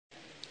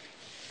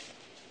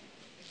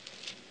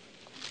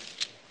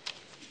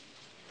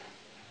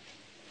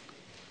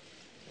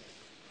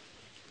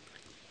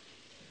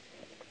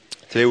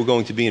Today we're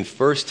going to be in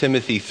 1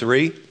 Timothy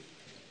 3.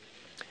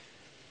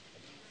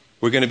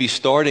 We're going to be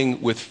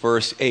starting with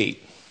verse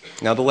 8.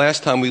 Now, the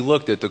last time we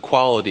looked at the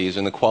qualities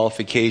and the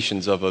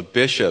qualifications of a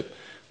bishop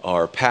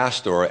or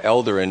pastor or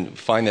elder and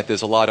find that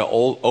there's a lot of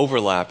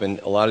overlap and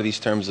a lot of these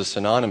terms are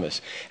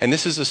synonymous. And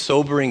this is a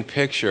sobering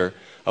picture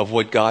of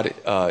what God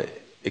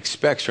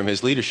expects from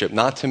his leadership,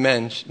 not to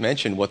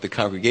mention what the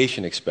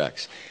congregation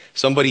expects.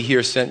 Somebody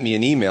here sent me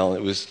an email,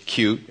 and it was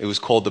cute. It was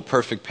called The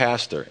Perfect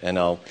Pastor, and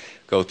I'll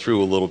go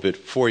through a little bit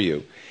for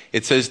you.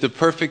 It says, the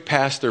perfect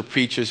pastor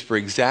preaches for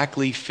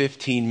exactly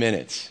 15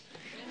 minutes.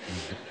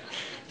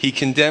 He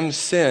condemns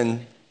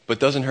sin, but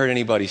doesn't hurt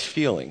anybody's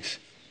feelings.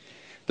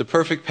 The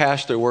perfect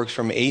pastor works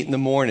from 8 in the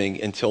morning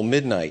until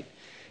midnight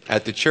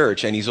at the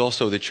church, and he's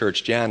also the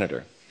church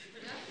janitor.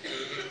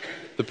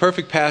 The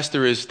perfect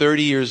pastor is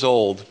 30 years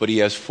old, but he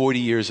has 40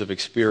 years of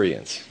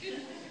experience.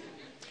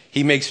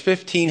 He makes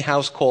 15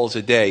 house calls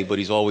a day, but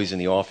he's always in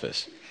the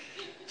office.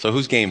 So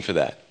who's game for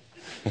that?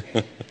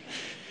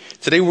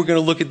 Today we're going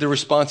to look at the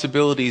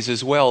responsibilities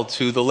as well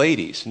to the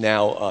ladies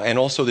now and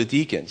also the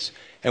deacons.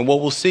 And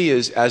what we'll see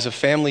is, as a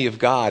family of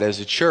God,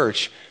 as a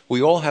church,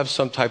 we all have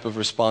some type of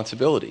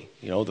responsibility.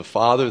 You know, the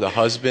father, the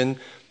husband,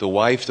 the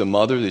wife, the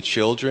mother, the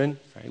children.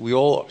 Right? We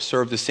all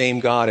serve the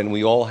same God, and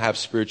we all have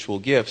spiritual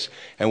gifts,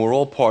 and we're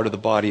all part of the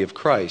body of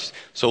Christ.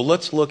 So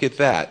let's look at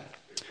that.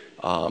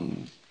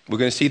 We're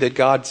going to see that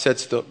God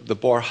sets the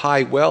bar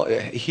high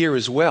here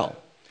as well,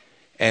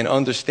 and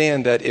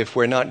understand that if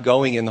we're not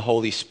going in the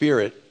Holy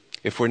Spirit,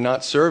 if we're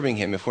not serving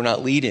him, if we're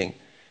not leading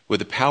with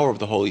the power of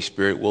the Holy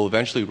Spirit, we'll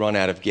eventually run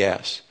out of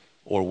gas,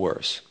 or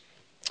worse.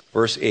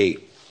 Verse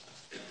 8.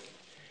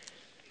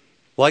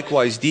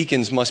 Likewise,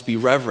 deacons must be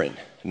reverent,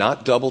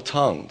 not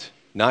double-tongued,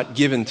 not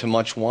given to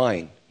much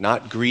wine,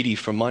 not greedy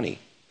for money,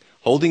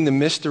 holding the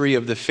mystery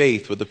of the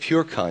faith with a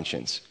pure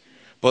conscience.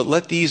 But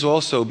let these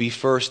also be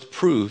first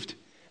proved,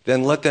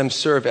 then let them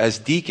serve as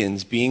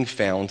deacons, being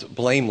found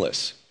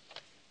blameless.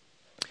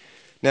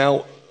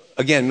 Now,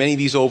 again, many of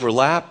these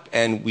overlap,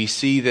 and we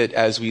see that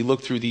as we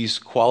look through these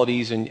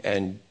qualities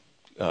and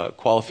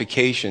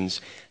qualifications,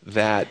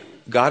 that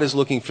God is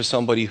looking for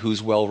somebody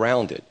who's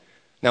well-rounded.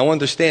 Now,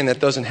 understand that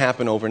doesn't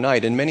happen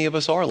overnight, and many of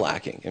us are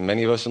lacking, and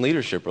many of us in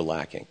leadership are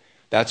lacking.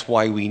 That's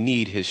why we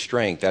need his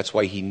strength. That's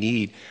why we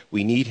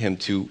need him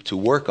to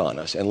work on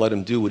us and let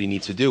him do what he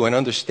needs to do. And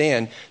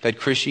understand that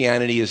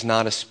Christianity is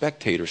not a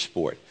spectator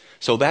sport.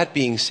 So that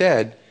being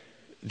said,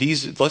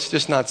 let's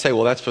just not say,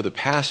 well, that's for the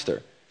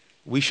pastor.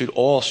 We should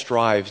all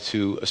strive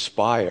to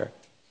aspire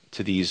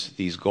to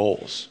these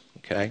goals,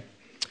 okay?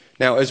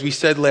 Now, as we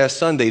said last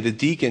Sunday, the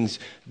deacons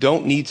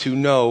don't need to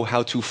know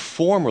how to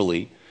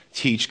formally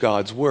teach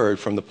God's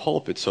word from the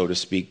pulpit, so to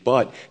speak,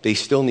 but they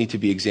still need to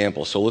be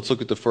examples. So let's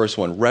look at the first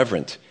one.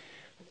 Reverent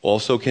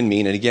also can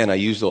mean, and again, I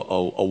used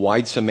a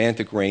wide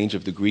semantic range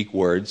of the Greek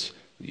words,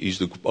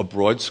 used a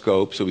broad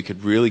scope so we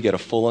could really get a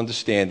full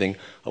understanding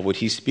of what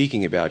he's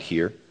speaking about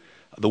here.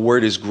 The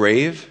word is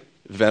grave,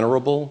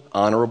 venerable,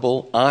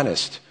 honorable,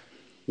 honest,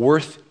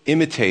 worth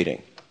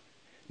imitating.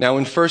 Now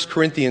in 1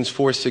 Corinthians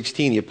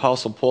 4:16, the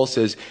Apostle Paul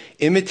says,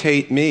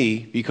 imitate me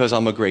because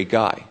I'm a great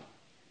guy.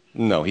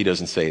 No, he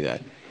doesn't say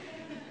that.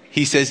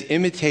 He says,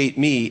 imitate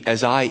me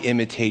as I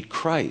imitate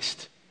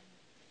Christ.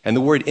 And the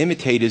word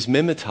imitate is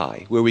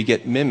mimetai, where we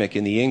get mimic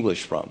in the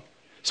English from.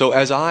 So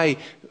as I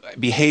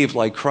behave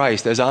like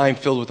Christ, as I'm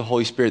filled with the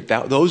Holy Spirit,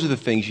 those are the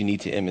things you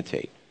need to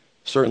imitate.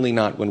 Certainly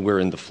not when we're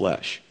in the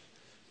flesh.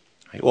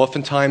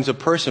 Oftentimes a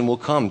person will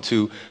come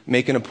to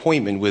make an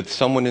appointment with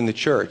someone in the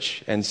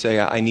church and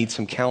say, I need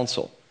some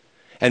counsel.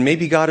 And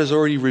maybe God has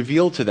already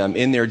revealed to them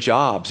in their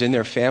jobs, in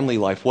their family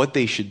life, what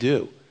they should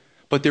do.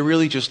 But they're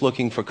really just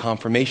looking for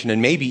confirmation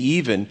and maybe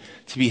even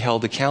to be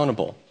held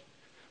accountable.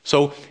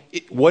 So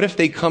what if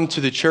they come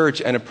to the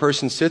church and a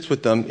person sits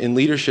with them in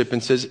leadership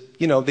and says,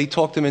 they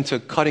talk them into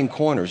cutting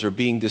corners or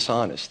being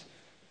dishonest?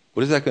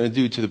 What is that going to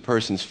do to the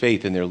person's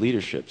faith in their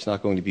leadership? It's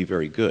not going to be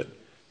very good.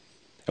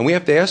 And we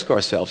have to ask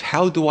ourselves,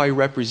 how do I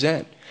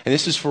represent? And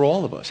this is for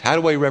all of us. How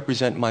do I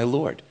represent my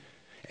Lord?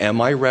 Am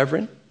I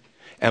reverent?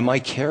 Am I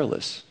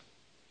careless?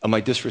 Am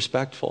I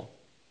disrespectful?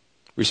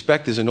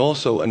 Respect is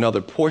also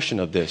another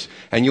portion of this.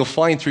 And you'll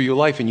find through your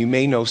life, and you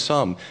may know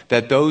some,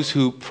 that those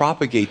who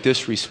propagate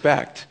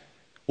disrespect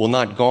will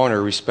not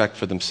garner respect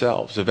for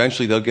themselves.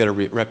 Eventually they'll get a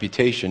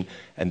reputation,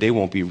 and they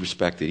won't be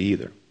respected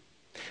either.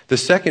 The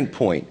second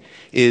point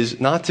is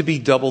not to be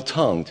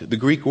double-tongued. The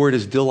Greek word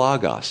is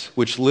dilagos,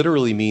 which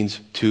literally means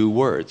two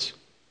words.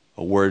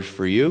 A word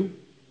for you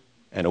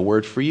and a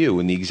word for you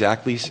in the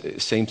exactly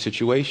same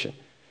situation.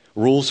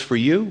 Rules for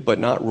you, but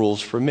not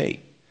rules for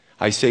me.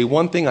 I say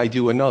one thing, I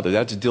do another.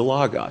 That's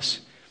dilagos.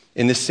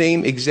 In the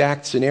same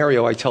exact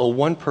scenario, I tell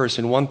one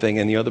person one thing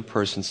and the other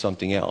person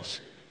something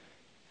else.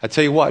 I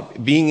tell you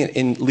what, being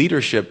in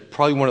leadership,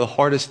 probably one of the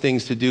hardest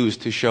things to do is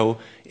to show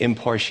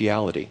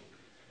impartiality.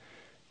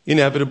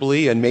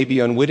 Inevitably and maybe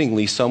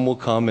unwittingly, some will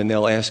come and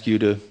they'll ask you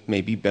to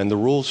maybe bend the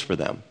rules for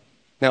them.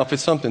 Now, if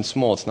it's something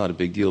small, it's not a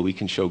big deal. We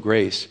can show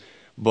grace.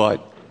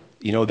 But,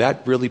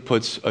 that really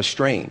puts a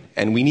strain.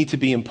 And we need to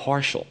be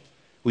impartial.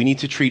 We need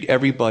to treat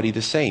everybody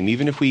the same,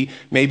 even if we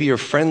maybe are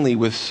friendly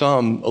with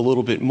some a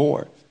little bit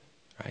more.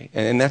 Right?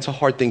 And that's a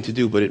hard thing to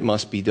do, but it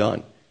must be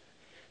done.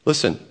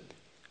 Listen,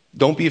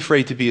 don't be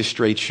afraid to be a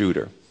straight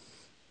shooter.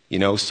 You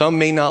know, some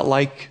may not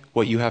like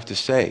what you have to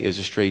say as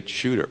a straight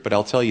shooter, but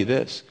I'll tell you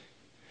this.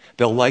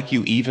 They'll like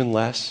you even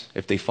less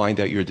if they find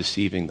out you're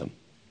deceiving them.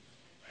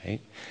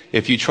 Right?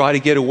 If you try to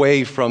get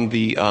away from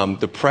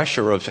the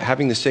pressure of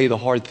having to say the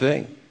hard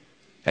thing,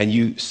 and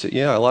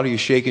a lot of you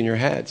shaking your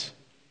heads.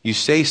 You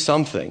say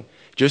something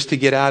just to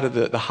get out of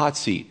the hot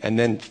seat, and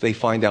then they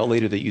find out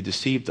later that you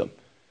deceived them.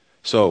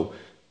 So,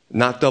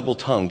 not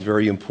double-tongued,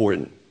 very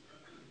important.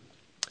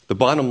 The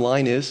bottom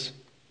line is,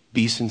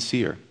 be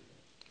sincere.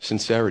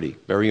 Sincerity,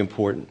 very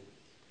important.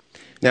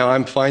 Now,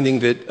 I'm finding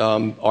that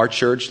our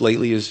church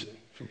lately is,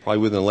 probably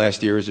within the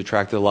last year, has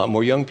attracted a lot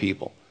more young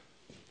people.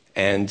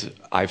 And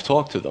I've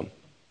talked to them.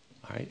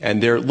 Right?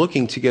 And they're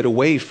looking to get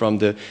away from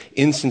the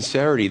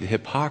insincerity, the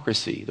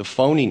hypocrisy, the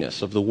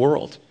phoniness of the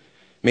world,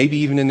 maybe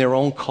even in their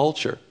own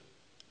culture.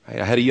 Right?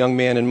 I had a young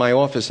man in my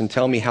office and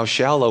tell me how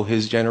shallow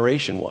his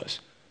generation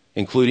was,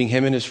 including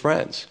him and his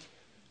friends.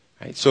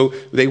 Right? So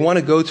they want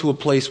to go to a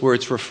place where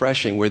it's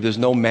refreshing, where there's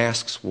no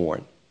masks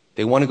worn.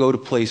 They want to go to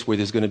a place where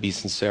there's going to be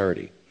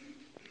sincerity.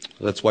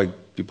 That's why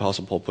the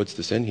Apostle Paul puts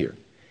this in here.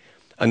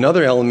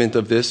 Another element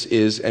of this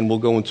is, and we'll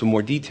go into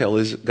more detail,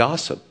 is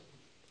gossip.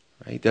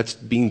 Right? That's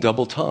being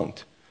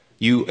double-tongued.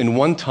 You, in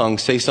one tongue,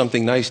 say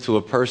something nice to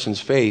a person's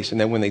face, and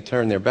then when they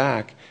turn their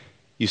back,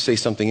 you say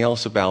something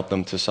else about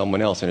them to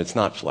someone else, and it's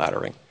not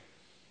flattering.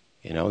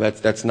 You know,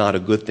 that's not a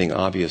good thing,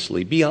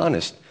 obviously. Be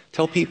honest.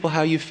 Tell people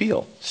how you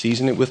feel.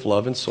 Season it with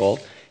love and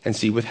salt, and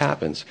see what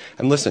happens.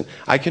 And listen,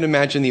 I can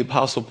imagine the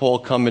Apostle Paul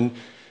coming,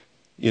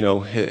 you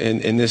know,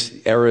 in this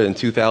era, in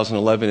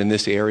 2011, in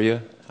this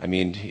area. I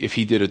mean, if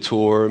he did a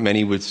tour,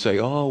 many would say,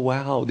 oh,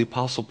 wow, the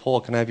Apostle Paul,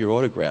 can I have your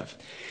autograph?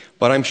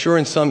 But I'm sure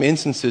in some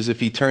instances,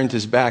 if he turned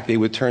his back, they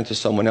would turn to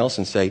someone else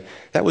and say,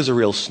 that was a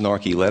real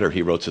snarky letter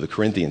he wrote to the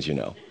Corinthians, you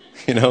know.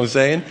 You know what I'm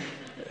saying?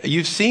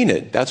 You've seen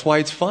it. That's why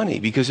it's funny,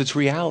 because it's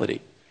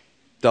reality.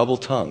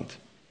 Double-tongued.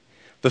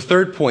 The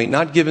third point,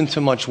 not given to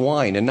much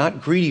wine and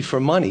not greedy for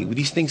money.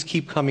 These things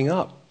keep coming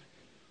up.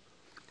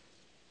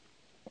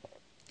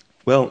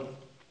 Well,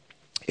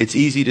 it's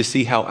easy to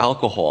see how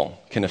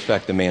alcohol can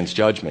affect a man's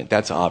judgment.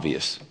 That's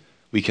obvious.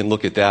 We can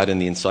look at that in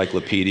the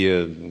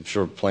encyclopedia. I'm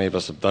sure plenty of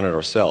us have done it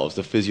ourselves.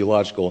 The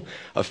physiological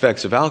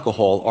effects of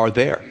alcohol are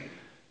there.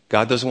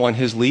 God doesn't want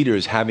his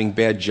leaders having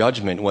bad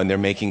judgment when they're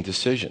making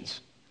decisions.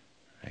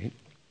 Right?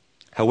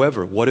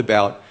 However, what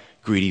about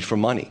greedy for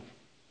money?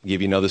 I'll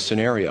give you another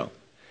scenario.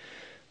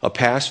 A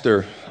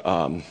pastor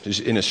is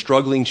in a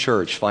struggling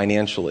church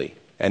financially,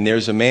 and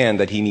there's a man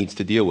that he needs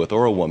to deal with,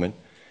 or a woman,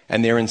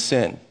 and they're in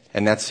sin,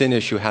 and that sin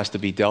issue has to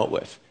be dealt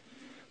with.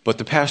 But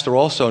the pastor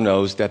also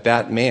knows that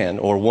that man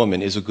or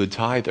woman is a good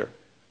tither.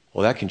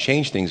 Well, that can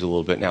change things a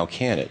little bit now,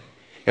 can't it?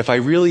 If I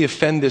really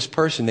offend this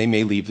person, they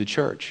may leave the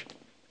church,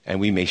 and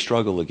we may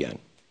struggle again.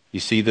 You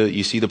see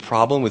the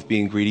problem with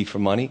being greedy for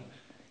money?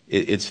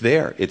 It's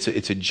there. It's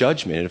a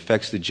judgment. It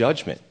affects the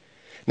judgment.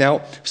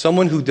 Now,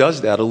 someone who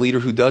does that, a leader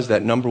who does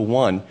that, number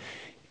one,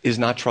 is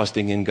not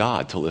trusting in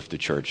God to lift the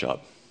church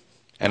up.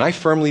 And I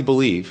firmly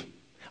believe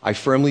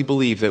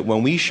that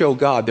when we show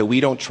God that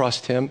we don't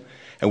trust him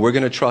and we're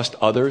going to trust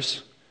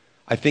others,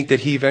 I think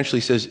that he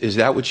eventually says, is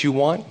that what you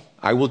want?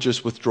 I will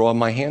just withdraw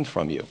my hand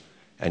from you.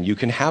 And you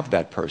can have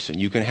that person.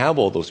 You can have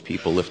all those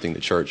people lifting the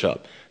church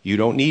up. You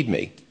don't need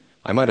me.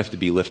 I might have to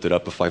be lifted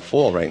up if I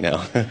fall right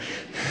now.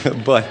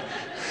 But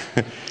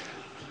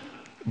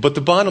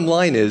the bottom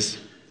line is,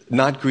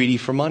 not greedy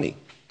for money.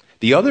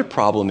 The other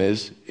problem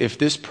is, if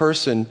this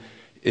person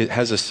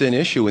has a sin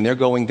issue and they're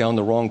going down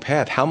the wrong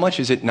path, how much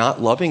is it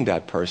not loving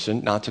that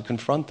person not to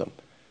confront them?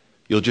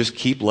 You'll just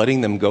keep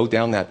letting them go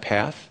down that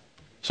path?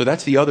 So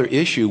that's the other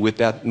issue with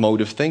that mode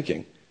of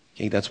thinking.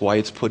 Okay, that's why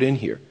it's put in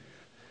here.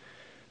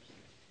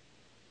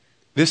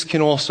 This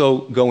can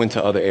also go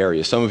into other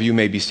areas. Some of you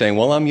may be saying,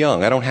 well, I'm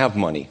young, I don't have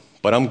money,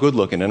 but I'm good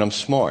looking and I'm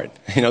smart.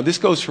 You know, this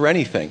goes for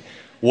anything.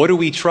 What are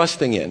we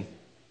trusting in?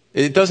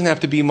 It doesn't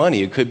have to be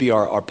money. It could be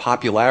our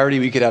popularity.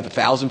 We could have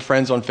 1,000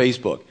 friends on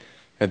Facebook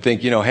and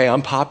think, you know, hey,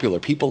 I'm popular.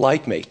 People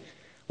like me.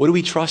 What are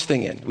we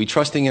trusting in? Are we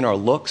trusting in our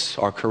looks,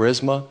 our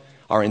charisma,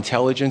 our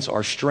intelligence,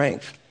 our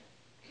strength?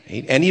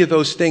 Right? Any of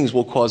those things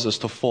will cause us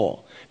to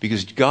fall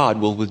because God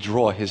will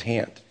withdraw his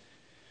hand.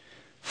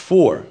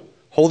 4,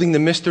 holding the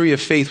mystery of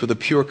faith with a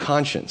pure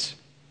conscience.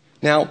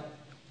 Now,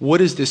 what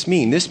does this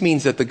mean? This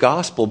means that the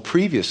gospel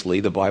previously,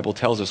 the Bible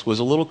tells us, was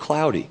a little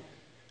cloudy.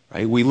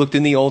 Right? We looked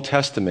in the Old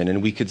Testament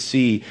and we could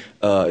see,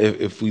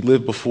 if we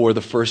lived before the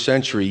first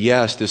century,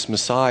 yes, this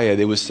Messiah,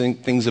 there was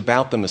things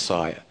about the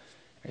Messiah.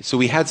 Right? So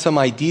we had some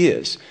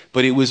ideas,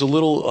 but it was a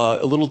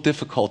little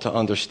difficult to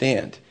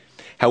understand.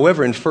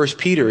 However, in 1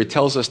 Peter, it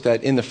tells us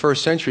that in the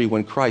first century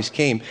when Christ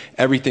came,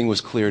 everything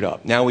was cleared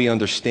up. Now we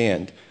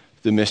understand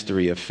the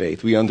mystery of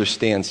faith. We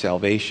understand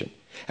salvation.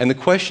 And the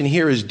question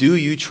here is, do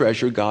you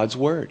treasure God's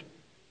word?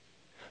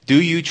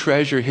 Do you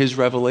treasure his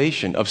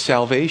revelation of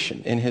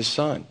salvation in his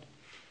Son?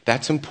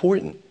 That's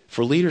important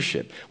for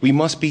leadership. We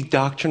must be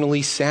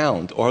doctrinally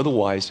sound, or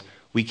otherwise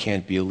we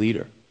can't be a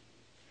leader.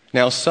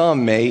 Now,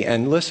 some may,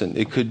 and listen,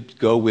 it could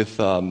go with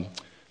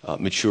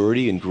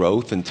maturity and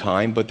growth and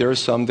time, but there are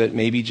some that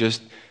maybe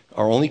just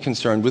are only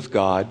concerned with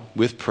God,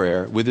 with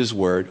prayer, with His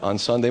Word on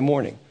Sunday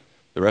morning.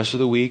 The rest of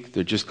the week,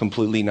 they're just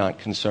completely not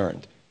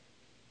concerned.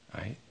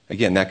 Right?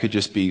 Again, that could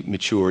just be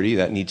maturity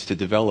that needs to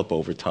develop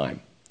over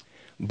time.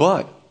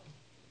 But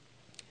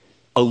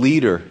a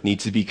leader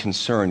needs to be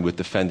concerned with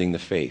defending the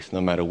faith,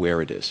 no matter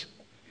where it is.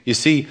 You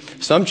see,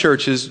 some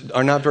churches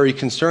are not very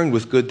concerned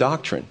with good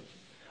doctrine.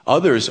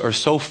 Others are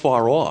so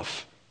far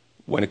off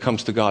when it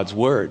comes to God's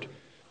Word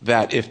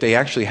that if they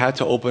actually had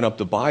to open up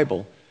the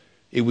Bible,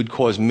 it would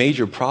cause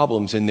major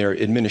problems in their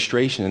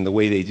administration and the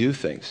way they do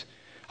things.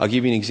 I'll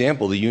give you an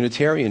example. The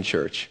Unitarian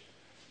Church.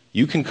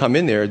 You can come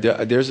in there.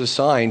 There's a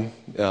sign,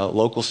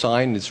 local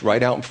sign, it's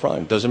right out in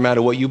front. Doesn't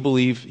matter what you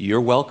believe,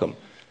 you're welcome.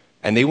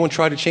 And they won't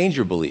try to change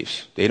your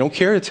beliefs. They don't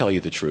care to tell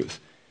you the truth.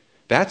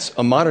 That's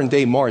a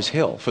modern-day Mars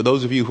Hill. For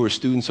those of you who are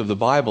students of the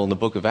Bible in the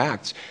book of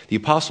Acts, the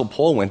Apostle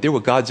Paul went, there were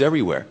gods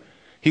everywhere.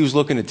 He was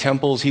looking at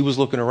temples. He was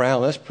looking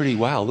around. That's pretty,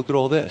 wow, look at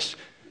all this.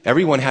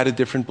 Everyone had a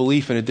different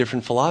belief and a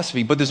different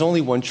philosophy, but there's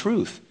only one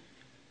truth.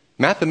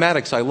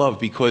 Mathematics I love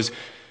because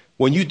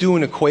when you do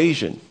an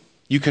equation,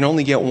 you can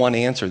only get one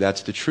answer.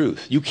 That's the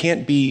truth. You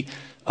can't be,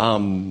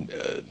 like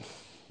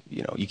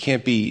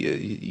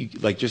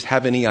just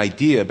have any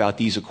idea about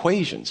these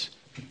equations.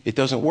 It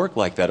doesn't work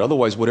like that.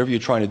 Otherwise, whatever you're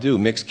trying to do,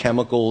 mix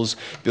chemicals,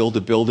 build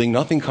a building,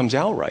 nothing comes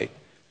out right.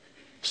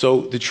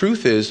 So the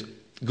truth is,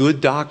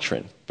 good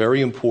doctrine, very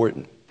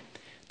important.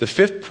 The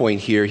fifth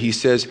point here, he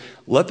says,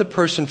 let the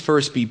person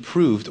first be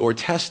proved or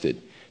tested.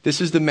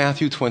 This is the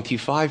Matthew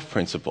 25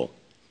 principle.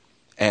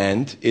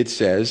 And it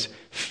says,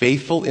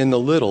 faithful in the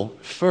little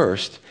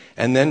first,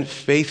 and then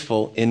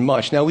faithful in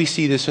much. Now, we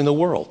see this in the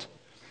world.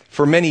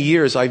 For many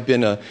years, I've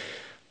been a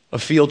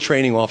field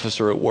training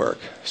officer at work.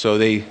 So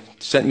they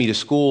sent me to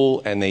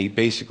school, and they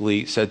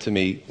basically said to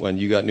me, when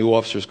you got new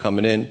officers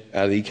coming in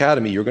out of the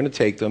academy, you're going to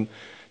take them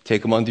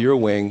under your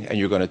wing, and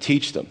you're going to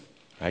teach them.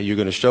 Right? You're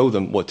going to show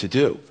them what to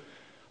do.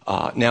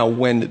 Now,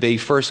 when they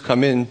first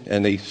come in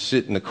and they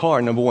sit in the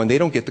car, number one, they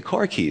don't get the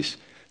car keys.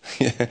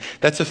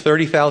 That's a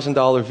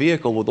 $30,000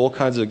 vehicle with all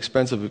kinds of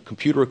expensive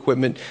computer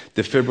equipment,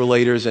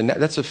 defibrillators, and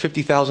that's a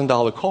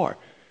 $50,000 car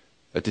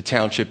that the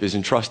township is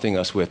entrusting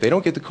us with. They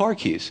don't get the car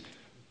keys.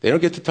 They don't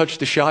get to touch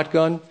the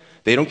shotgun.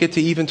 They don't get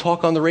to even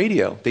talk on the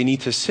radio. They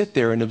need to sit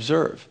there and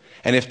observe.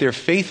 And if they're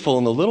faithful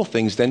in the little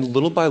things, then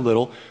little by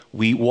little,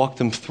 we walk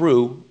them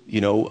through,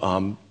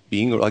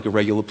 being like a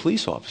regular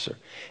police officer.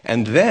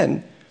 And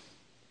then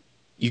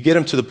you get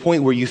them to the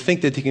point where you think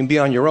that they can be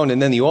on your own.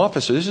 And then the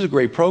officer, this is a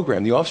great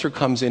program. The officer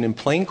comes in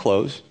plain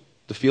clothes,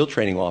 the field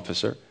training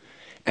officer,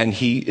 and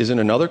he is in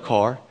another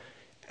car.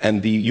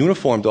 And the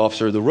uniformed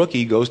officer, the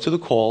rookie, goes to the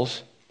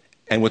calls.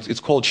 And it's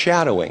called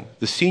shadowing.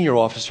 The senior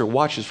officer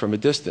watches from a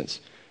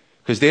distance.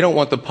 Because they don't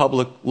want the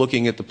public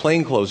looking at the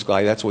plainclothes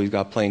guy. That's why he's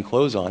got plain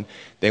clothes on.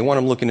 They want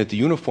him looking at the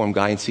uniform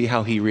guy and see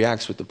how he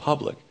reacts with the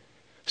public.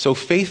 So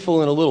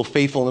faithful in a little,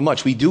 faithful in a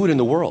much. We do it in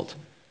the world.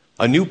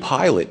 A new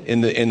pilot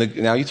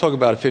now you talk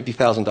about a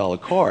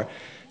 $50,000 car.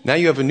 Now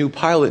you have a new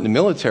pilot in the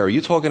military.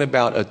 You're talking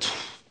about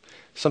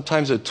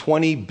sometimes a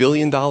 $20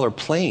 billion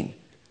plane.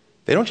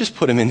 They don't just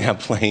put him in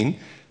that plane,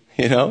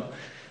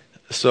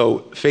 So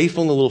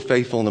faithful in the little,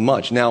 faithful in the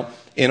much. Now,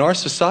 in our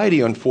society,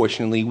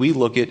 unfortunately, we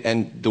look at,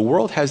 and the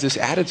world has this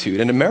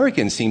attitude, and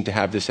Americans seem to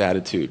have this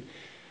attitude.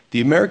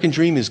 The American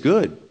dream is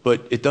good,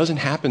 but it doesn't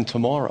happen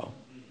tomorrow.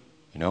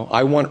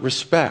 I want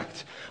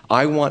respect.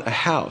 I want a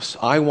house.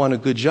 I want a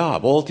good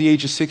job, all at the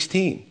age of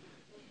 16.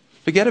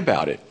 Forget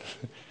about it.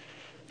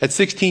 At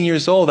 16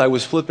 years old, I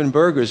was flipping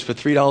burgers for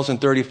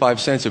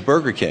 $3.35 at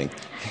Burger King,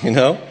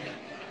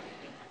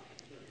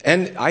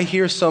 And I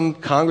hear some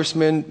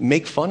congressmen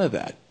make fun of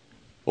that.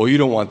 Oh, you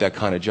don't want that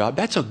kind of job.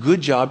 That's a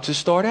good job to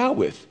start out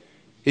with.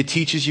 It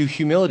teaches you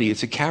humility.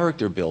 It's a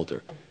character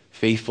builder.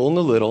 Faithful in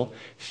the little,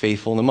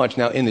 faithful in the much.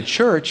 Now, in the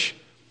church,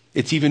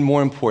 it's even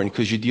more important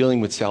because you're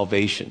dealing with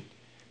salvation.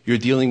 You're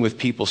dealing with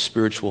people's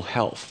spiritual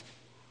health.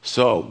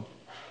 So,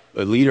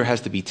 a leader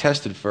has to be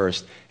tested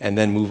first and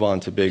then move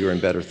on to bigger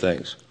and better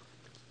things.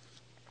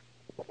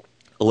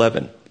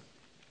 11.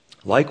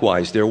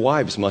 Likewise, their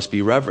wives must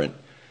be reverent,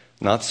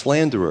 not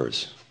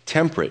slanderers,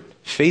 temperate,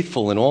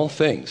 faithful in all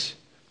things.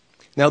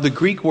 Now, the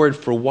Greek word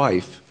for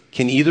wife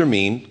can either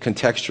mean,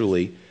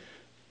 contextually,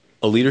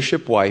 a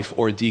leadership wife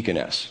or a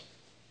deaconess,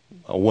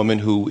 a woman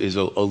who is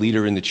a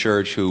leader in the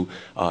church who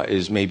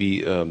is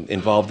maybe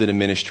involved in a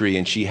ministry,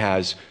 and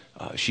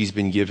she's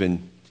been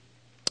given,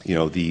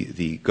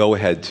 the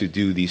go-ahead to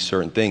do these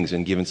certain things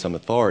and given some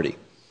authority.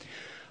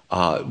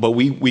 But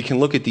we can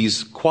look at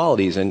these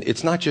qualities, and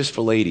it's not just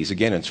for ladies.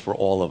 Again, it's for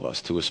all of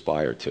us to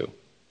aspire to.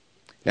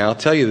 Now, I'll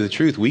tell you the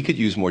truth. We could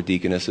use more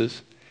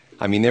deaconesses.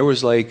 I mean, there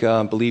was I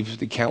believe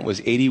the count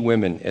was 80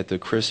 women at the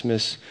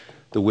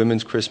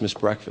women's Christmas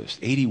breakfast.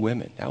 80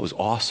 women. That was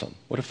awesome.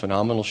 What a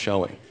phenomenal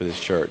showing for this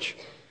church.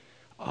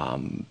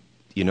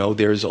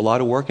 There's a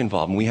lot of work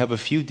involved. And we have a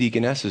few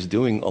deaconesses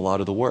doing a lot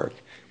of the work.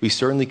 We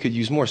certainly could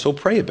use more. So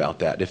pray about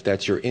that if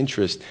that's your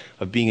interest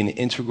of being an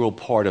integral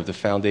part of the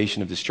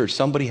foundation of this church.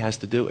 Somebody has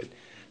to do it.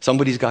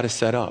 Somebody's got to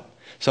set up.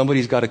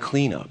 Somebody's got to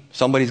clean up.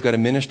 Somebody's got to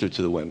minister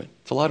to the women.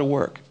 It's a lot of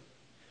work.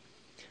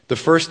 The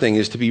first thing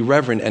is to be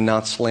reverent and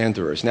not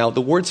slanderers. Now,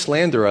 the word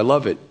slander, I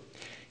love it.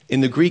 In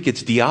the Greek,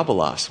 it's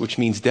diabolos, which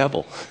means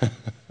devil.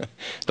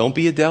 Don't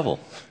be a devil.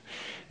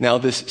 Now,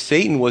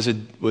 Satan was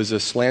a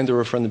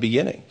slanderer from the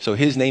beginning, so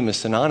his name is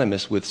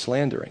synonymous with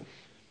slandering.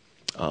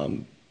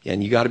 And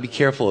you got to be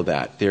careful of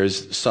that.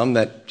 There's some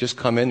that just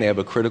come in, they have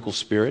a critical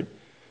spirit,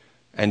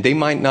 and they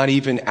might not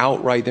even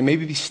outright, they may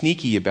be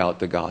sneaky about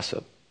the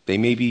gossip. They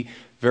may be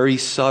very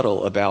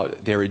subtle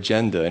about their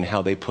agenda and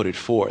how they put it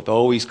forth,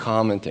 always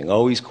commenting,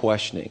 always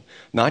questioning,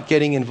 not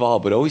getting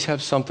involved, but always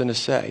have something to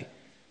say.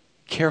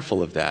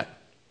 Careful of that.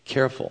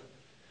 Careful.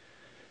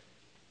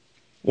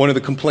 One of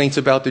the complaints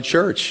about the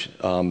church,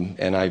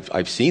 and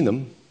I've seen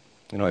them,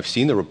 I've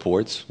seen the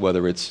reports,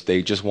 whether it's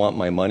they just want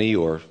my money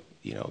or,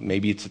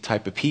 maybe it's the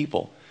type of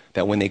people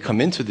that when they come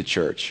into the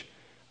church,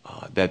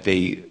 that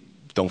they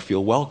don't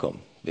feel welcome.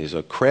 There's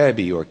a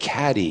crabby or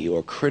catty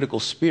or critical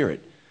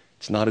spirit.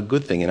 It's not a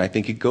good thing, and I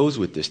think it goes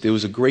with this. There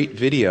was a great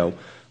video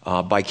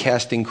by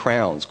Casting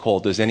Crowns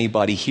called "Does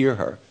Anybody Hear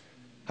Her?"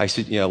 I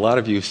said, a lot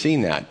of you have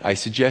seen that. I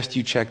suggest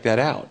you check that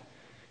out.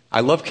 I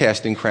love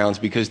Casting Crowns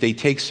because they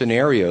take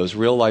scenarios,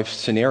 real-life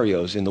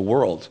scenarios in the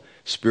world,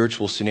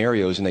 spiritual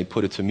scenarios, and they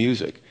put it to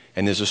music.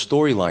 And there's a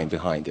storyline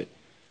behind it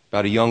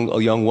about a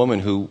young woman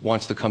who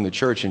wants to come to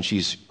church, and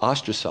she's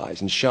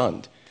ostracized and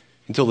shunned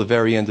until the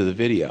very end of the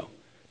video.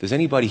 Does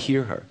anybody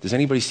hear her? Does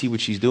anybody see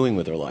what she's doing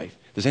with her life?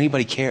 Does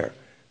anybody care?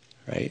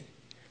 Right?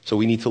 So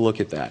we need to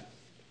look at that.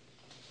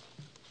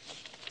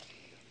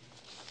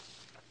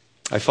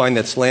 I find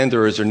that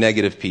slanderers are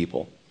negative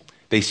people.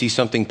 They see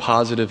something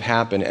positive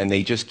happen and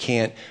they just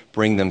can't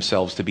bring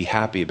themselves to be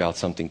happy about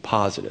something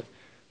positive.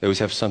 They always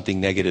have something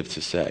negative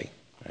to say.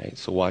 Right?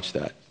 So watch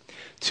that.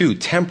 2,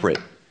 temperate.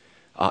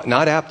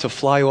 Not apt to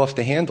fly off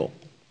the handle.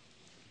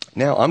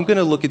 Now, I'm going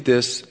to look at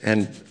this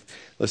and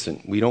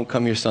listen, we don't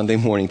come here Sunday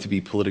morning to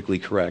be politically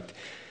correct.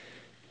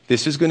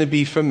 This is going to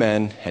be for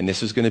men and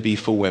this is going to be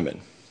for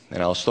women.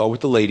 And I'll start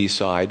with the ladies'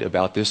 side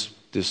about this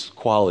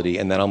quality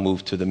and then I'll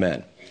move to the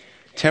men.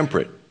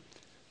 Temperate.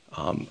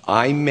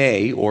 I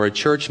may, or a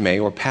church may,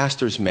 or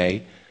pastors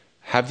may,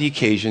 have the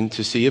occasion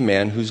to see a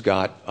man who's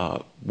got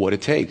what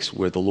it takes,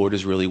 where the Lord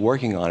is really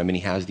working on him and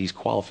he has these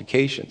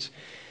qualifications.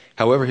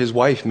 However, his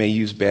wife may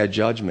use bad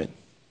judgment.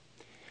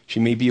 She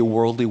may be a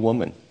worldly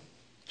woman.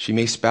 She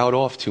may spout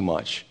off too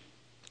much.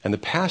 And the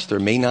pastor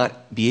may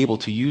not be able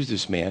to use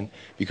this man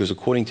because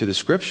according to the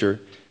scripture,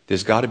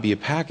 there's got to be a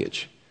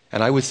package.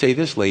 And I would say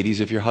this, ladies,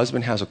 if your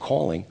husband has a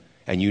calling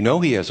and you know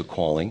he has a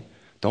calling,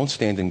 don't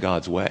stand in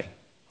God's way.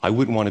 I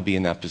wouldn't want to be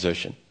in that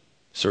position.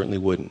 Certainly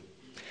wouldn't.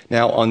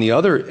 Now, on the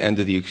other end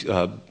of the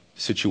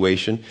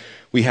situation,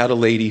 we had a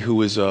lady who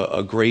was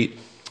a great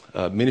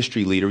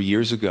ministry leader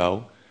years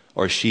ago,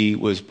 or she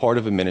was part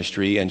of a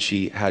ministry, and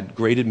she had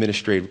great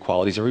administrative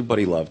qualities.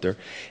 Everybody loved her.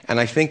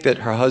 And I think that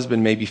her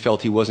husband maybe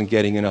felt he wasn't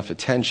getting enough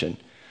attention.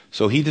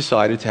 So he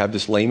decided to have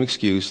this lame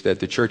excuse that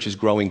the church is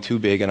growing too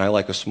big, and I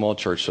like a small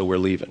church, so we're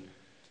leaving.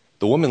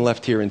 The woman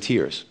left here in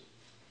tears.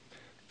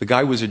 The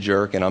guy was a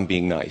jerk, and I'm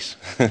being nice.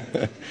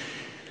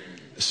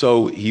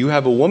 So you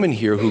have a woman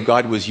here who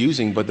God was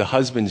using, but the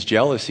husband's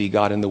jealousy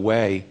got in the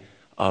way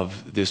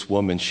of this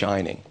woman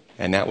shining.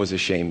 And that was a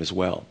shame as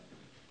well.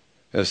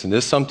 Listen,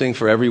 there's something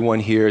for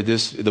everyone here.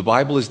 The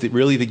Bible is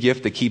really the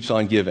gift that keeps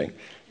on giving.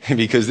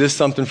 Because there's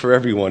something for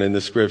everyone in the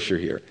scripture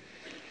here.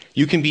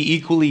 You can be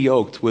equally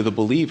yoked with a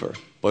believer,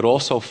 but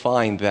also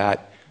find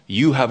that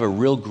you have a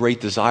real great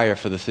desire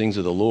for the things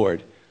of the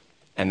Lord,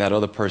 and that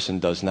other person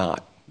does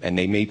not. And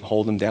they may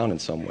hold them down in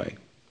some way.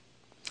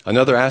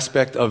 Another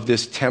aspect of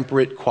this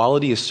temperate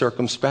quality is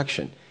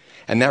circumspection.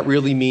 And that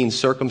really means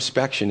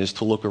circumspection is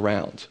to look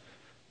around.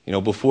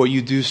 Before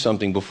you do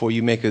something, before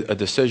you make a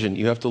decision,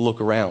 you have to look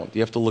around.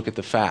 You have to look at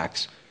the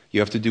facts. You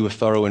have to do a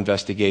thorough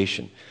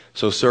investigation.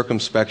 So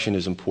circumspection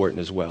is important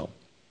as well.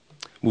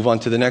 Move on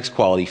to the next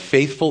quality,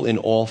 faithful in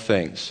all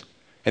things.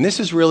 And this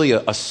is really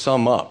a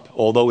sum up,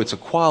 although it's a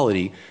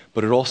quality,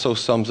 but it also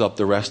sums up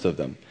the rest of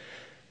them.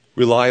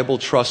 Reliable,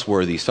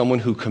 trustworthy, someone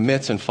who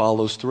commits and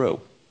follows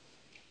through.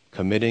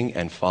 Committing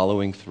and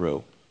following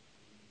through.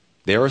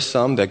 There are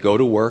some that go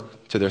to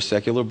work to their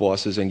secular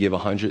bosses and give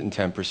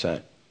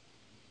 110%.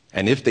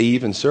 And if they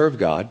even serve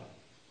God,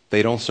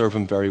 they don't serve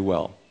him very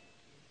well.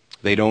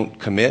 They don't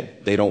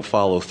commit, they don't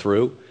follow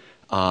through,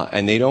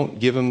 and they don't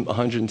give him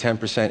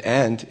 110%.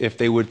 And if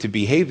they were to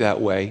behave that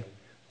way,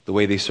 the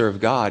way they serve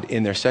God,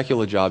 in their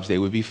secular jobs, they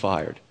would be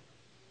fired.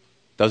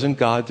 Doesn't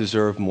God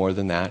deserve more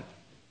than that?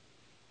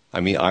 I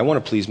mean, I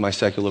want to please my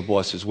secular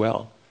boss as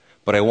well.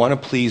 But I want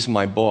to please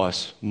my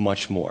boss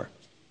much more.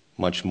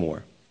 Much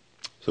more.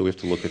 So we have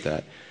to look at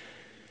that.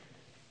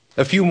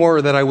 A few more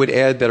that I would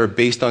add that are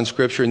based on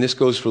Scripture, and this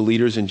goes for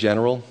leaders in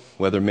general,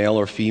 whether male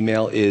or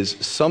female, is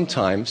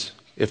sometimes,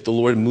 if the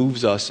Lord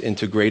moves us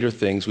into greater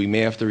things, we may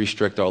have to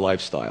restrict our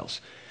lifestyles.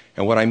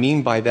 And what I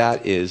mean by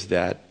that is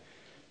that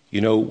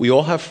We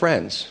all have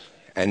friends,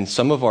 and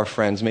some of our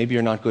friends maybe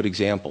are not good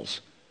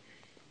examples.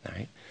 All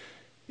right?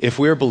 If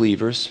we're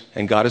believers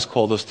and God has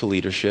called us to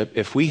leadership,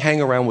 if we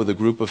hang around with a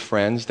group of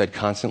friends that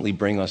constantly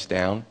bring us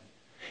down,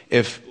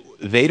 if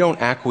they don't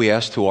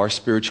acquiesce to our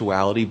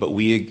spirituality, but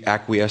we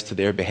acquiesce to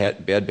their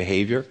bad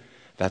behavior,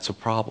 that's a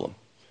problem.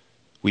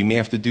 We may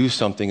have to do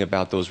something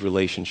about those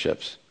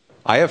relationships.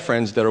 I have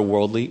friends that are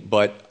worldly,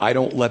 but I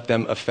don't let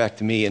them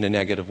affect me in a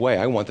negative way.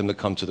 I want them to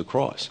come to the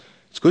cross.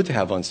 It's good to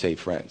have unsaved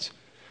friends.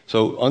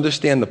 So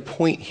understand the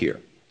point here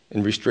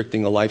in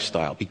restricting a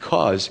lifestyle,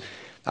 because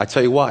I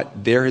tell you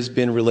what, there has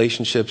been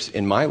relationships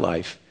in my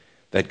life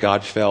that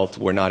God felt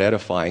were not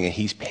edifying, and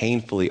he's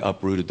painfully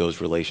uprooted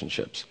those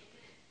relationships.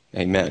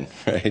 Amen.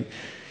 Right?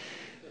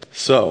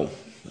 So,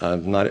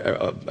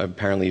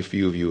 apparently a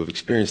few of you have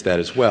experienced that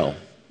as well.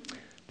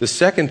 The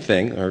second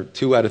thing, or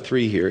 2 out of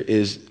 3 here,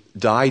 is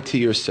die to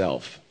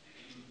yourself.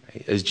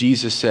 As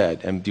Jesus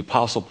said, and the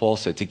Apostle Paul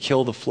said, to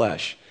kill the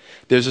flesh.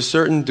 There's a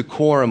certain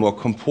decorum or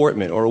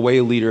comportment or a way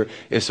a leader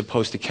is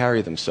supposed to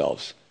carry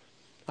themselves.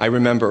 I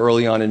remember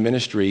early on in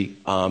ministry,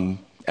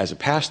 as a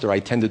pastor, I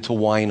tended to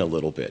whine a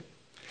little bit.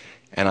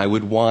 And I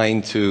would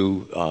whine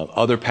to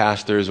other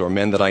pastors or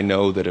men that I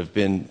know that have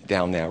been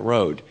down that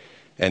road.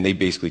 And they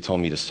basically told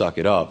me to suck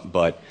it up.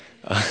 But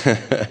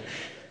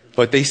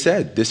they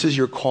said, this is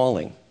your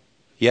calling.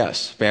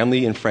 Yes,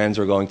 family and friends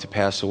are going to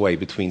pass away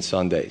between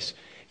Sundays.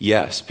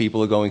 Yes,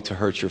 people are going to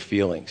hurt your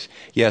feelings.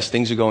 Yes,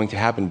 things are going to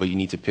happen, but you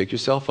need to pick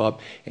yourself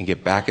up and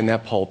get back in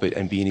that pulpit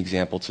and be an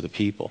example to the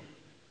people.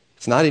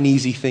 It's not an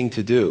easy thing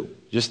to do.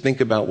 Just think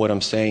about what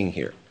I'm saying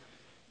here.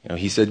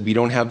 He said we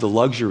don't have the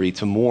luxury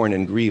to mourn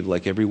and grieve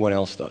like everyone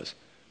else does.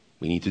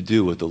 We need to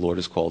do what the Lord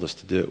has called us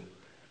to do.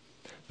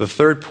 The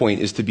third point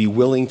is to be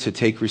willing to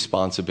take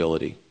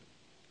responsibility.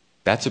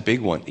 That's a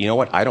big one. You know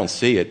what? I don't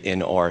see it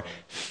in our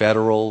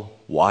federal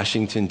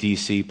Washington,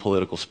 D.C.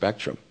 political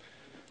spectrum.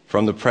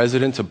 From the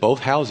president to both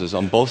houses,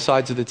 on both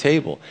sides of the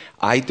table,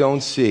 I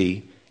don't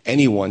see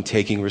anyone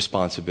taking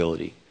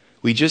responsibility.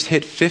 We just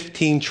hit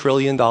 $15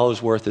 trillion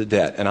worth of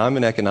debt, and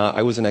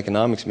I was an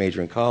economics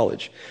major in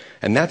college,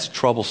 and that's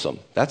troublesome.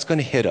 That's going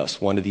to hit us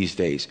one of these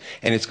days,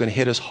 and it's going to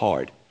hit us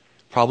hard,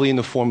 probably in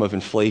the form of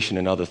inflation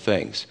and other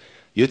things.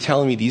 You're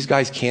telling me these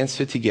guys can't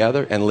sit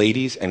together, and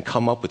ladies, and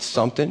come up with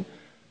something,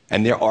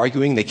 and they're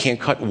arguing they can't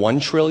cut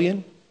 $1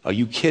 trillion? Are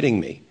you kidding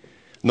me?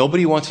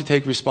 Nobody wants to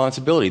take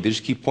responsibility. They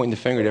just keep pointing the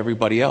finger at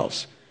everybody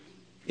else.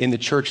 In the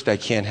church,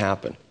 that can't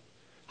happen.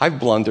 I've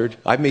blundered.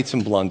 I've made some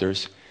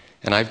blunders.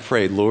 And I've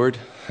prayed, Lord,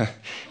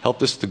 help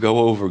this to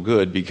go over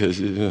good,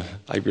 because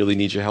I really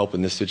need your help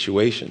in this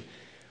situation.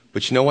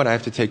 But you know what? I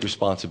have to take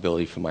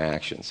responsibility for my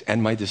actions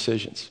and my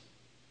decisions.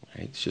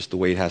 Right? It's just the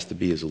way it has to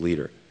be as a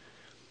leader.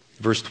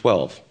 Verse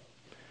 12.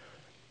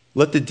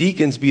 Let the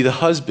deacons be the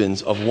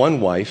husbands of one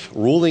wife,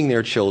 ruling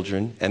their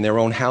children and their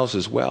own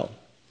houses well.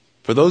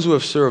 For those who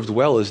have served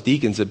well as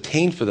deacons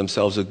obtained for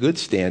themselves a good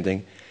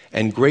standing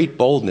and great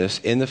boldness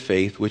in the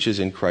faith which is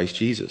in Christ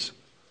Jesus.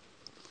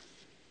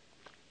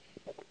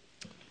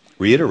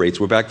 Reiterates,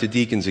 we're back to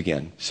deacons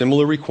again.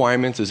 Similar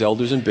requirements as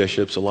elders and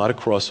bishops, a lot of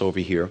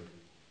crossover here.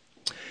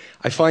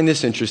 I find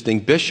this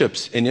interesting.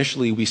 Bishops,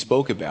 initially, we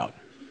spoke about.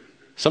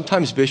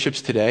 Sometimes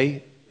bishops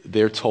today,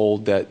 they're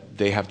told that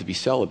they have to be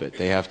celibate.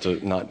 They have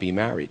to not be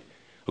married.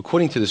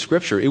 According to the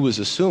scripture, it was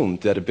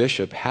assumed that a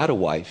bishop had a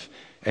wife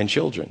and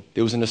children.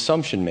 There was an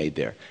assumption made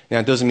there. Now,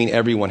 it doesn't mean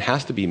everyone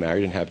has to be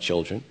married and have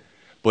children,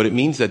 but it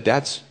means that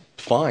that's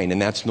fine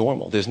and that's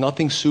normal. There's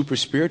nothing super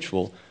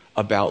spiritual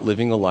about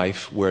living a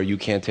life where you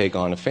can't take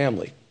on a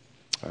family.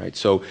 All right,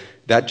 so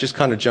that just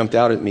kind of jumped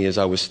out at me as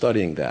I was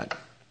studying that.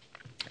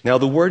 Now,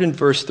 the word in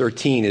verse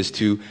 13 is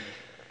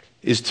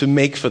to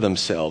make for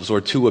themselves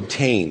or to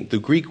obtain. The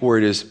Greek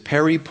word is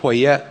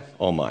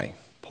peripoieomai.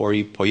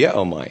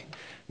 Peripoieomai.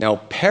 Now,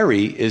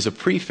 peri is a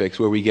prefix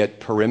where we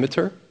get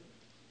perimeter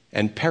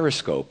and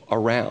periscope,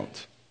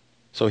 around.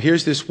 So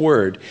here's this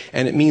word,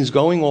 and it means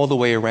going all the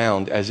way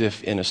around as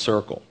if in a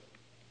circle.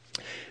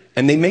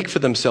 And they make for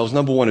themselves,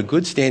 number one, a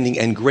good standing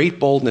and great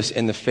boldness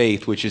in the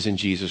faith which is in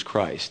Jesus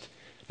Christ.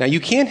 Now,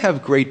 you can't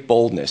have great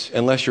boldness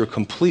unless you're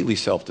completely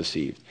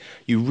self-deceived.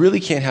 You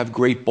really can't have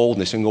great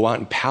boldness and go out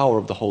in power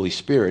of the Holy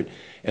Spirit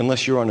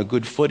unless you're on a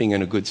good footing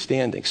and a good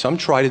standing. Some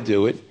try to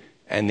do it,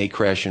 and they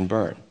crash and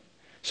burn.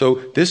 So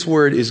this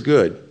word is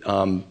good.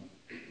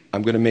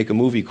 I'm going to make a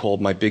movie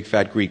called My Big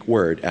Fat Greek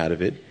Word out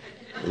of it.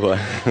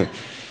 But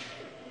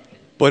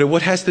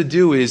what it has to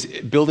do is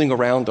building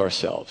around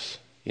ourselves.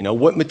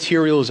 What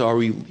materials are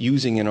we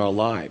using in our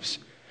lives?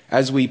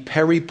 As we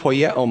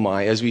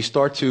peripoieomai, as we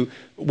start to,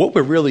 what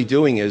we're really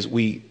doing is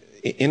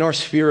in our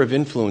sphere of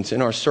influence,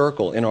 in our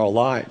circle, in our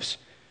lives,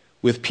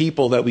 with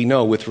people that we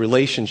know, with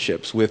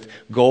relationships, with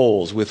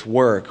goals, with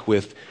work,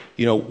 with,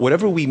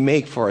 whatever we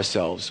make for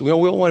ourselves. We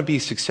all want to be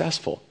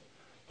successful,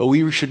 but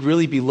we should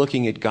really be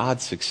looking at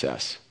God's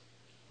success.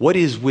 What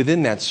is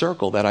within that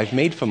circle that I've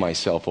made for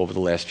myself over the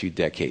last few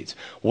decades?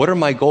 What are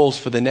my goals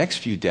for the next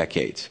few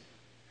decades?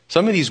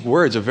 Some of these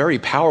words are very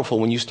powerful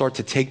when you start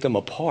to take them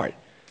apart.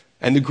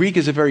 And the Greek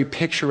is a very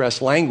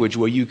picturesque language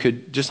where you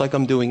could, just like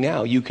I'm doing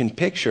now, you can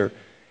picture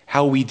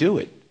how we do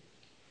it.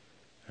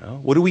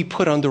 What do we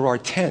put under our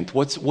tent?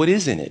 What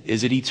is in it?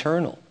 Is it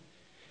eternal?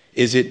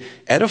 Is it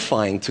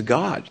edifying to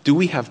God? Do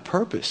we have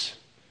purpose?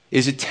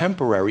 Is it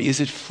temporary?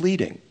 Is it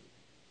fleeting?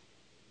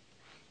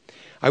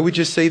 I would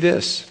just say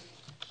this.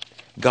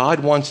 God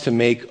wants to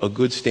make a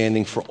good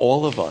standing for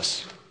all of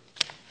us.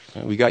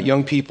 We got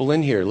young people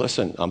in here.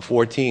 Listen, I'm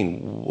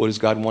 14. What does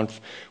God want?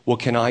 What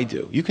can I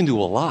do? You can do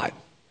a lot.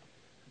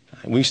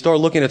 When you start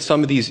looking at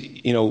some of these,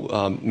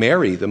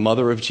 Mary, the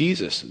mother of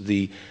Jesus,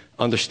 the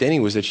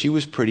understanding was that she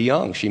was pretty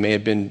young. She may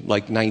have been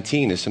like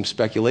 19. There's some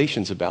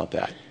speculations about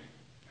that.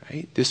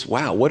 Right?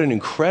 Wow, what an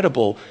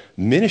incredible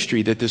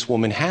ministry that this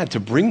woman had to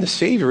bring the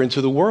Savior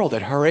into the world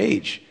at her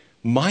age.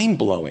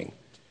 Mind-blowing.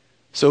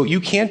 So you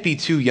can't be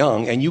too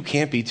young and you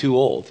can't be too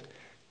old.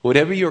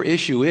 Whatever your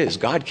issue is,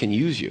 God can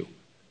use you.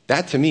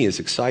 That to me is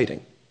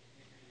exciting.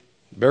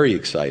 Very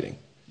exciting.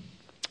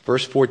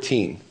 Verse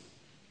 14.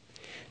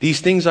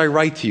 These things I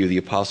write to you, the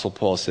Apostle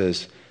Paul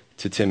says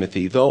to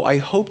Timothy, though I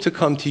hope to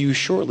come to you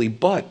shortly,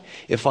 but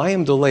if I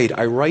am delayed,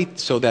 I write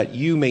so that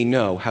you may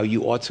know how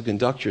you ought to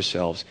conduct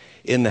yourselves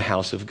in the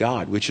house of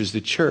God, which is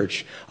the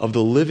church of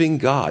the living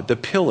God, the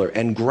pillar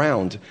and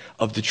ground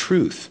of the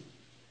truth.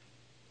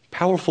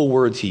 Powerful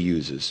words he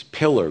uses.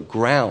 Pillar,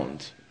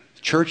 ground,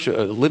 church,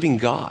 living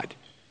God.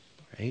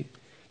 Right?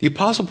 The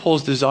Apostle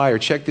Paul's desire,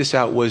 check this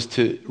out, was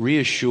to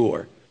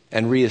reassure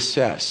and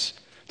reassess,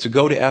 to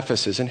go to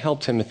Ephesus and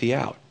help Timothy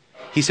out.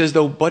 He says,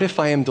 though, but if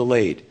I am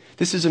delayed.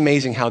 This is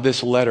amazing how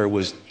this letter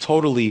was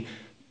totally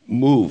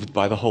moved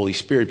by the Holy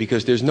Spirit,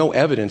 because there's no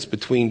evidence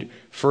between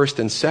 1st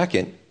and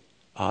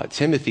 2nd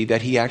Timothy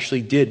that he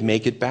actually did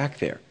make it back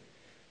there.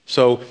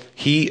 So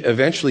he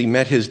eventually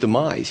met his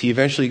demise. He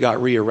eventually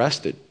got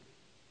rearrested.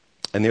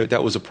 And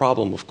that was a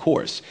problem, of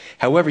course.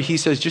 However, he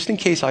says, just in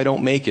case I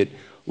don't make it,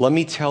 let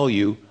me tell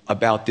you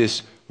about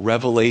this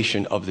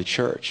revelation of the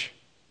church.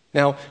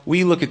 Now,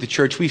 we look at the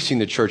church, we've seen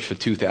the church for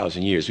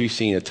 2,000 years. We've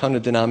seen a ton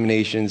of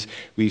denominations.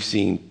 We've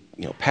seen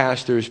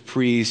pastors,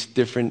 priests,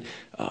 different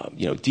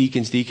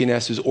deacons,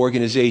 deaconesses,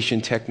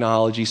 organization,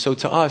 technology. So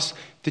to us,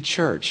 the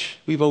church,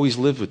 we've always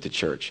lived with the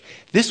church.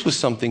 This was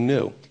something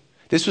new.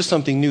 This was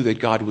something new that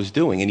God was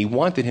doing, and he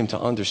wanted him to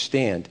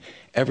understand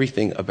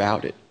everything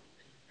about it.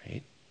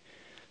 Right?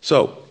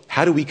 So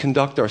how do we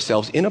conduct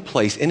ourselves in a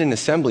place, in an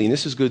assembly, and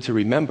this is good to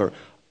remember,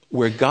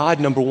 where God,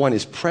 number one,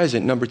 is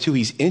present. Number two,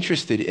 he's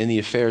interested in the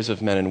affairs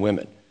of men and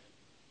women.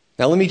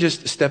 Now let me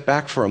just step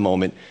back for a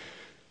moment.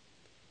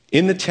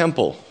 In the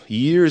temple,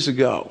 years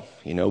ago,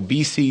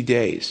 BC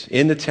days,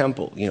 in the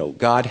temple,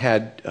 God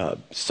had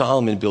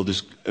Solomon build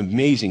this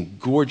amazing,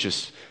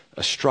 gorgeous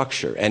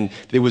structure. And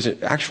there was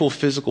an actual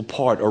physical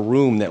part, a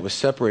room that was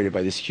separated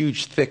by this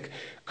huge, thick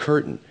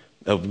curtain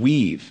of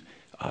weave,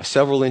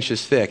 several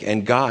inches thick.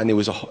 And there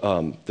was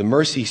the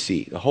mercy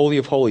seat, the Holy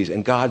of Holies,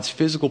 and God's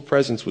physical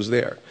presence was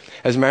there.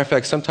 As a matter of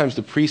fact, sometimes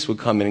the priests would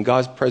come in, and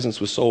God's presence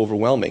was so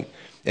overwhelming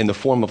in the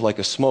form of like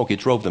a smoke, it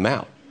drove them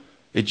out.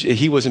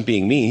 He wasn't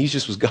being mean. He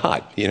just was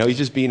God. He's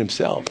just being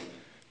himself.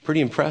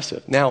 Pretty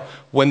impressive. Now,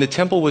 when the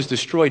temple was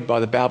destroyed by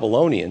the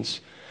Babylonians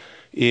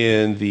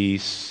in the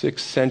 6th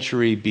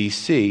century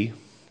BC,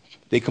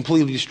 they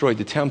completely destroyed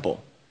the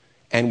temple.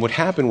 And what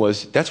happened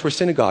was, that's where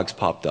synagogues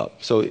popped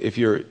up. So if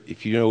you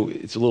know,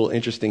 it's a little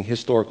interesting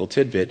historical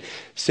tidbit.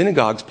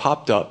 Synagogues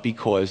popped up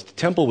because the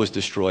temple was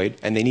destroyed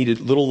and they needed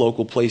little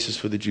local places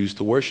for the Jews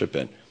to worship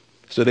in.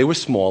 So they were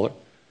smaller.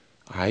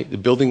 All right? The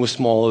building was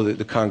smaller,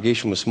 the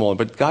congregation was smaller,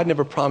 but God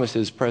never promised that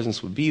his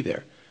presence would be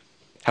there.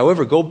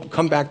 However,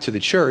 come back to the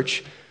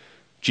church.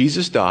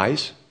 Jesus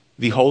dies.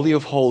 The Holy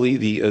of Holies,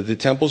 the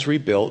temple's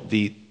rebuilt.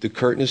 The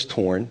curtain is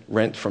torn,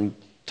 rent from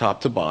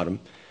top to bottom,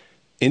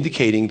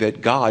 indicating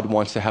that God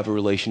wants to have a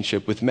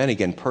relationship with men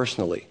again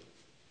personally.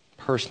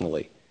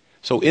 Personally.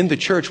 So in the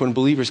church, when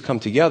believers come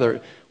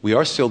together, we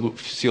are sealed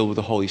with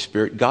the Holy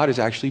Spirit. God is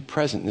actually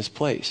present in this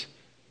place.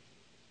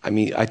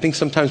 I think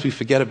sometimes we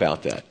forget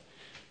about that,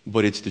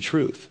 but it's the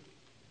truth.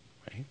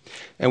 Right?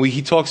 And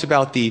he talks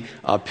about the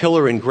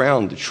pillar and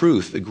ground, the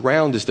truth. The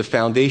ground is the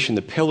foundation.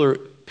 The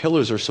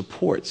pillars are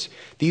supports.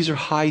 These are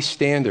high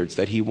standards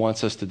that he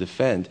wants us to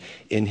defend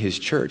in his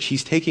church.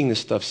 He's taking this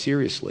stuff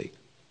seriously.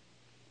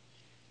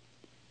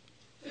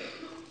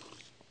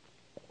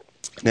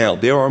 Now,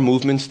 there are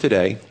movements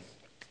today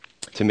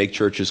to make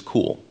churches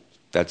cool.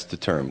 That's the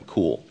term,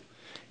 cool.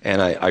 And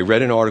I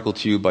read an article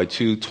to you by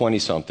two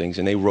 20-somethings,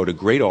 and they wrote a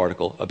great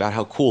article about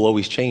how cool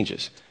always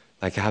changes,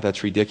 like how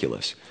that's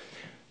ridiculous.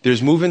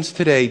 There's movements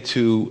today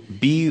to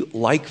be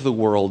like the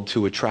world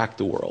to attract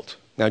the world.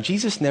 Now,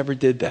 Jesus never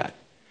did that.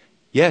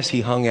 Yes,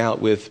 he hung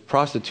out with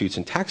prostitutes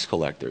and tax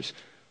collectors,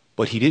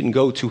 but he didn't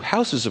go to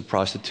houses of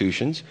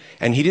prostitutions,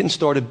 and he didn't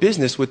start a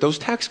business with those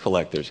tax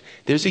collectors.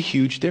 There's a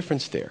huge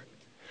difference there.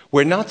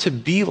 We're not to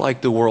be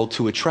like the world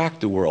to attract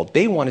the world.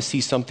 They want to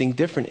see something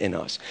different in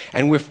us.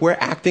 And if we're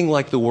acting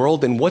like the world,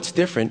 then what's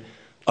different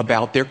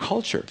about their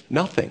culture?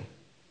 Nothing.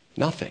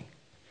 Nothing.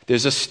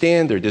 There's a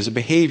standard, there's a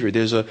behavior,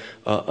 there's an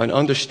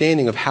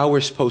understanding of how we're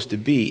supposed to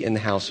be in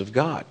the house of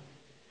God.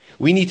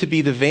 We need to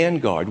be the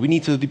vanguard. We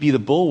need to be the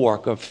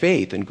bulwark of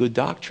faith and good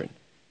doctrine.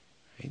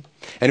 Right?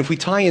 And if we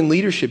tie in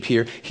leadership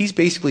here, he's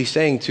basically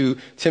saying to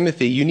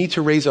Timothy, you need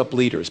to raise up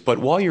leaders. But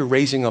while you're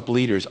raising up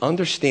leaders,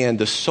 understand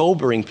the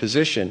sobering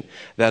position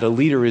that a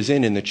leader is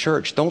in the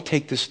church. Don't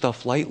take this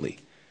stuff lightly.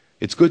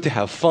 It's good to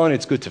have fun.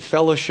 It's good to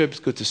fellowship. It's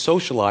good to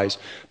socialize.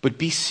 But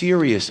be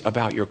serious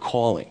about your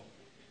calling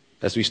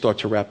as we start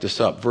to wrap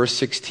this up. Verse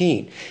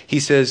 16,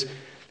 he says,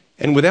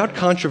 and without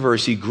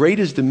controversy, great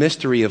is the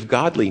mystery of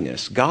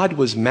godliness. God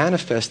was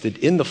manifested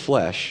in the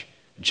flesh,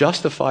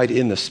 justified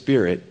in the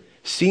spirit,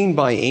 seen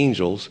by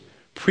angels,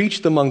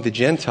 preached among the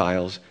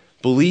Gentiles,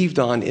 believed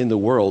on in the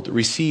world,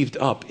 received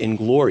up in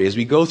glory. As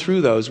we go through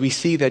those, we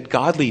see that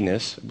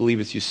godliness, I believe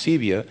it's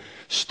Eusebia,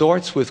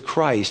 starts with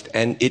Christ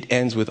and it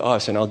ends with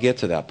us, and I'll get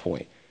to that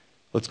point.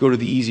 Let's go to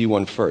the easy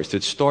one first.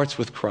 It starts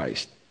with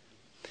Christ.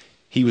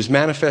 He was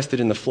manifested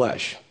in the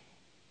flesh.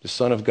 The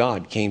Son of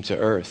God came to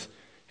earth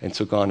and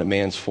took on a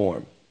man's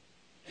form,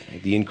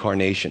 the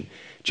incarnation.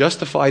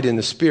 Justified in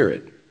the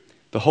Spirit,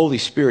 the Holy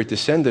Spirit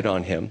descended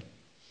on him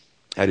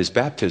at his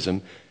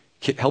baptism,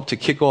 helped to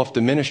kick off the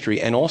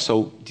ministry, and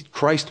also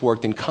Christ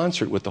worked in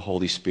concert with the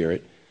Holy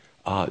Spirit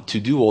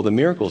to do all the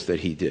miracles that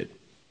he did.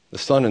 The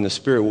Son and the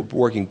Spirit were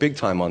working big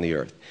time on the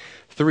earth.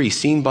 3,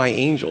 seen by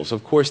angels.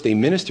 Of course, they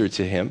ministered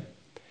to him,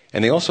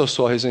 and they also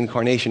saw his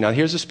incarnation. Now,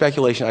 here's a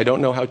speculation. I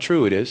don't know how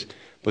true it is,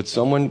 but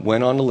someone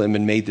went on a limb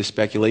and made this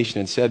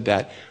speculation and said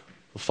that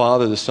the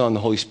Father, the Son, the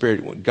Holy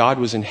Spirit, God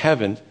was in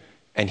heaven,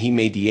 and he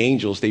made the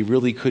angels. They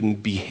really couldn't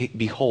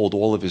behold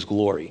all of his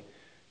glory,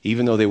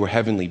 even though they were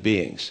heavenly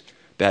beings,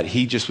 that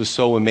he just was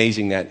so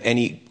amazing that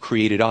any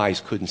created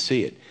eyes couldn't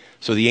see it.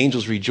 So the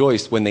angels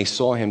rejoiced when they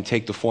saw him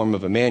take the form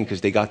of a man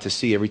because they got to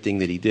see everything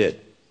that he did.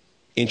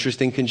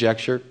 Interesting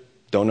conjecture.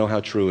 Don't know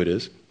how true it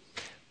is,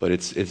 but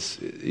it's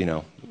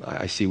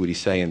I see what he's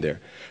saying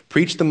there.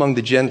 Preached among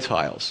the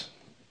Gentiles,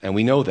 and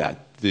we know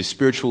that. The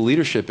spiritual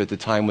leadership at the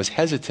time was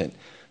hesitant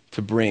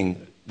to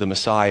bring the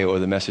Messiah or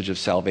the message of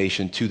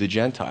salvation to the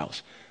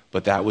Gentiles,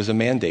 but that was a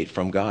mandate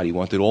from God. He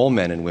wanted all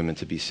men and women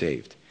to be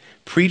saved.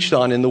 Preached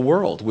on in the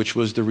world, which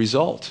was the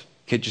result.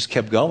 It just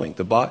kept going.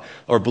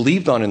 Or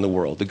believed on in the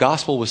world. The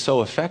gospel was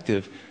so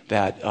effective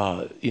that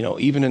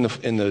even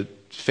in the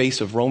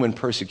face of Roman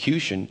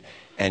persecution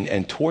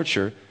and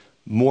torture,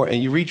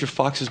 and you read your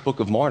Fox's Book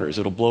of Martyrs,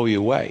 it'll blow you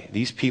away.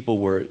 These people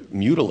were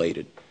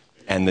mutilated,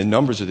 and the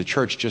numbers of the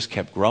church just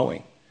kept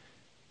growing.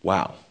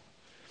 Wow.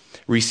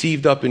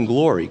 Received up in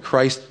glory.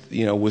 Christ,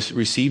 was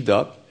received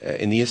up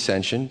in the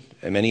ascension,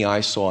 and many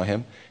eyes saw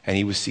him, and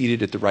he was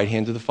seated at the right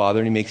hand of the Father,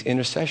 and he makes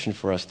intercession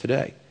for us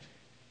today.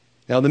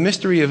 Now, the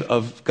mystery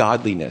of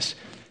godliness.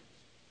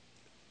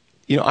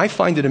 I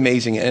find it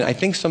amazing, and I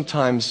think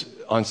sometimes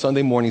on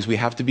Sunday mornings we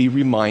have to be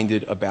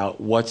reminded about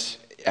what's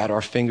at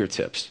our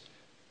fingertips.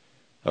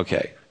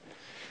 Okay.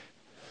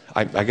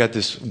 I got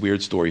this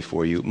weird story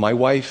for you. My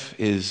wife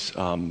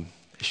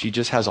she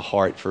just has a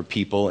heart for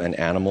people and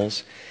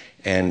animals,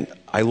 and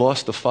I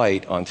lost the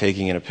fight on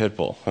taking in a pit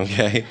bull,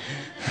 okay?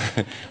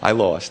 I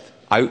lost.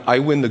 I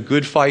win the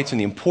good fights and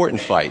the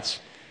important fights,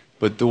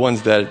 but the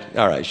ones that,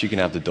 all right, she can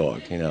have the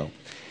dog,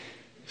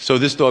 So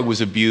this dog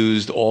was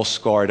abused, all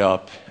scarred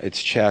up,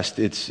 its chest,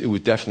 it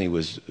definitely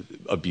was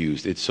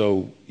abused. It's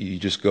so, you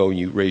just go and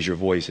you raise your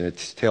voice and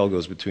its tail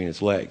goes between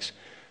its legs.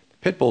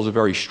 Pit bulls are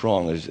very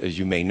strong, as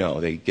you may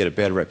know. They get a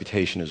bad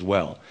reputation as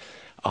well.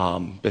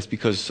 That's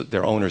because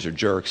their owners are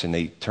jerks and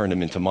they turn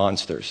them into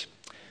monsters.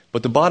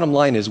 But the bottom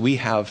line is we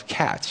have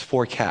cats,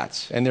 4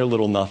 cats, and they're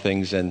little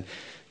nothings, and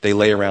they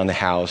lay around the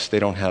house. They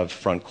don't have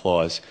front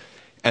claws.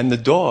 And the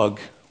dog,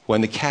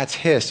 when the cats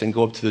hiss and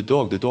go up to the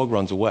dog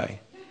runs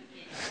away.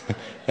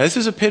 This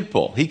is a pit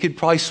bull. He could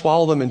probably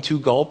swallow them in 2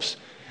 gulps.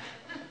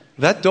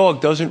 That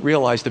dog doesn't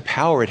realize the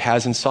power it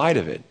has inside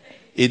of it.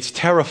 It's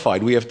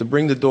terrified. We have to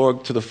bring the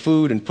dog to the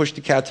food and push the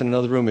cats in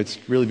another room. It's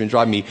really been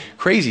driving me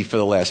crazy for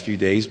the last few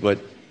days, but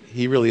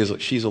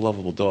she's a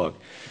lovable dog.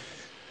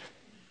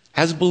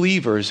 As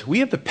believers, we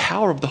have the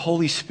power of the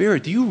Holy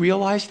Spirit. Do you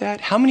realize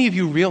that? How many of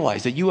you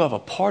realize that you have a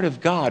part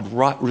of God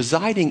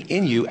residing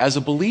in you as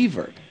a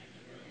believer?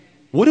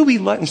 What are we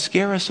letting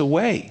scare us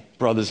away,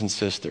 brothers and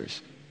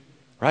sisters?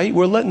 Right?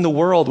 We're letting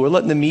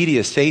the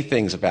media say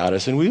things about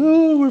us, and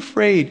we're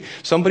afraid.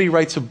 Somebody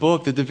writes a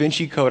book, The Da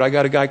Vinci Code. I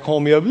got a guy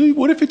calling me up,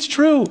 what if it's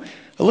true?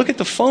 I look at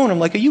the phone, I'm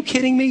like, are you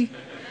kidding me?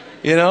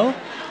 We're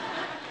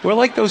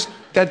like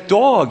that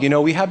dog,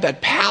 we have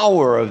that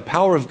power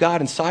of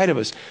God inside of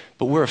us,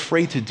 but we're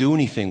afraid to do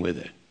anything with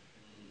it.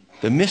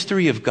 The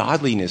mystery of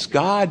godliness.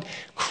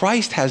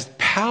 Christ has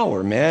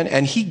power, man,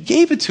 and he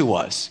gave it to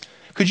us.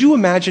 Could you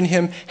imagine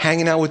him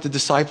hanging out with the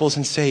disciples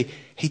and say,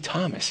 hey,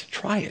 Thomas,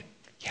 try it.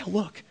 Yeah,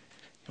 look.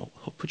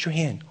 Put your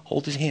hand,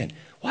 hold his hand.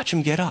 Watch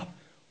him get up.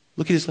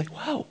 Look at his leg.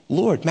 Wow,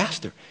 Lord,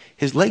 Master,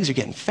 his legs are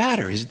getting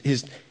fatter.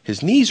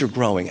 His knees are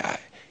growing.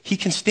 He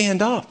can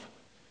stand up.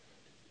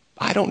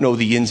 I don't know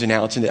the ins and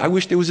outs. I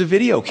wish there was a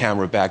video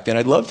camera back then.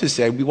 I'd love to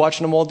say I'd be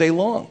watching them all day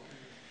long.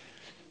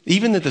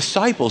 Even the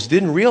disciples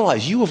didn't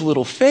realize, you have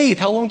little faith.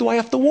 How long do I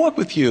have to walk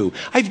with you?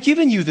 I've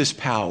given you this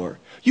power.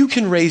 You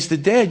can raise the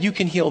dead. You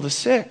can heal the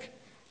sick.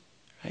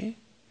 Right?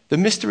 The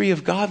mystery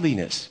of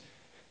godliness.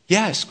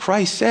 Yes,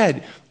 Christ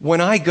said,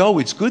 when I go,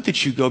 it's good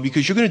that you go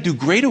because you're going to do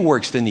greater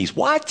works than these.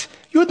 What?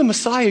 You're the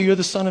Messiah. You're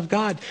the Son of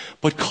God.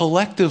 But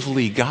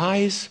collectively,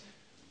 guys,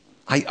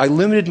 I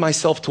limited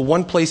myself to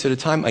one place at a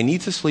time. I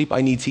need to sleep.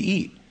 I need to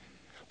eat.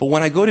 But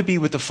when I go to be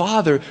with the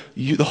Father,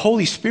 the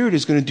Holy Spirit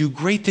is going to do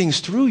great things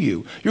through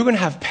you. You're going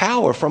to have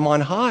power from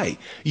on high.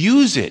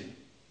 Use it.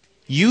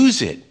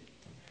 Use it.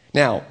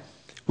 Now,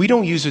 we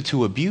don't use it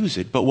to abuse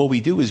it, but what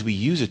we do is we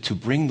use it to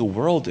bring the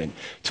world in,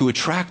 to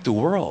attract the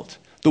world.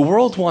 The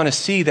world want to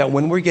see that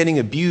when we're getting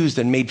abused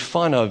and made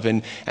fun of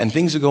and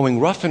things are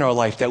going rough in our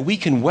life, that we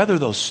can weather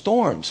those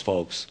storms,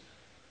 folks.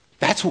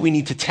 That's what we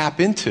need to tap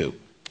into,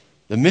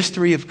 the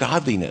mystery of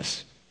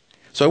godliness.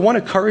 So I want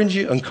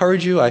to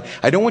encourage you.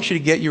 I don't want you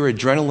to get your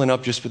adrenaline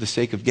up just for the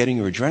sake of getting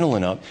your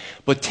adrenaline up,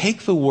 but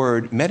take the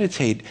word,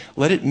 meditate,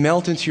 let it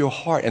melt into your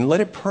heart, and let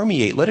it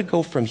permeate. Let it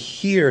go from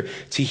here,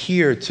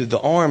 to the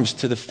arms,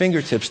 to the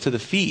fingertips, to the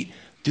feet.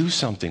 Do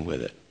something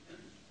with it.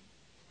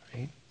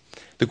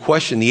 The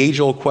question, the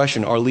age-old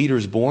question, are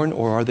leaders born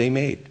or are they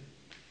made?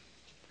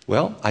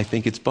 Well, I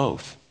think it's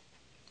both.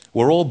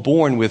 We're all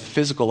born with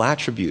physical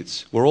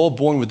attributes. We're all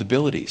born with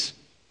abilities.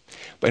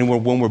 But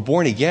when we're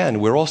born again,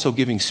 we're also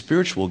giving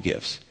spiritual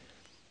gifts.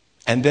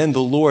 And then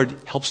the Lord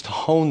helps to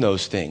hone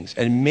those things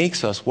and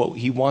makes us what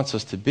He wants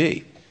us to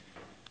be.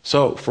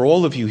 So for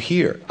all of you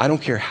here, I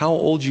don't care how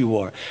old you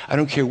are. I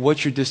don't care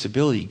what your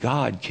disability.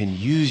 God can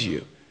use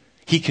you.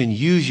 He can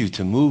use you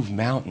to move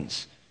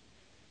mountains.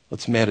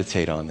 Let's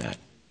meditate on that.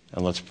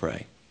 And let's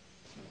pray.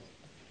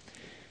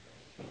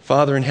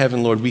 Father in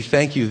heaven, Lord, we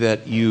thank you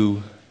that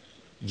you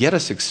get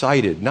us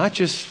excited, not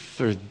just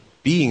for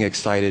being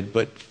excited,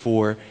 but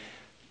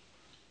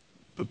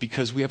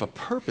because we have a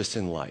purpose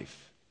in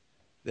life,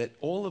 that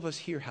all of us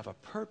here have a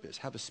purpose,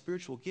 have a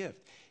spiritual gift.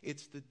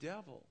 It's the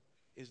devil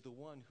is the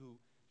one who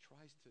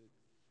tries to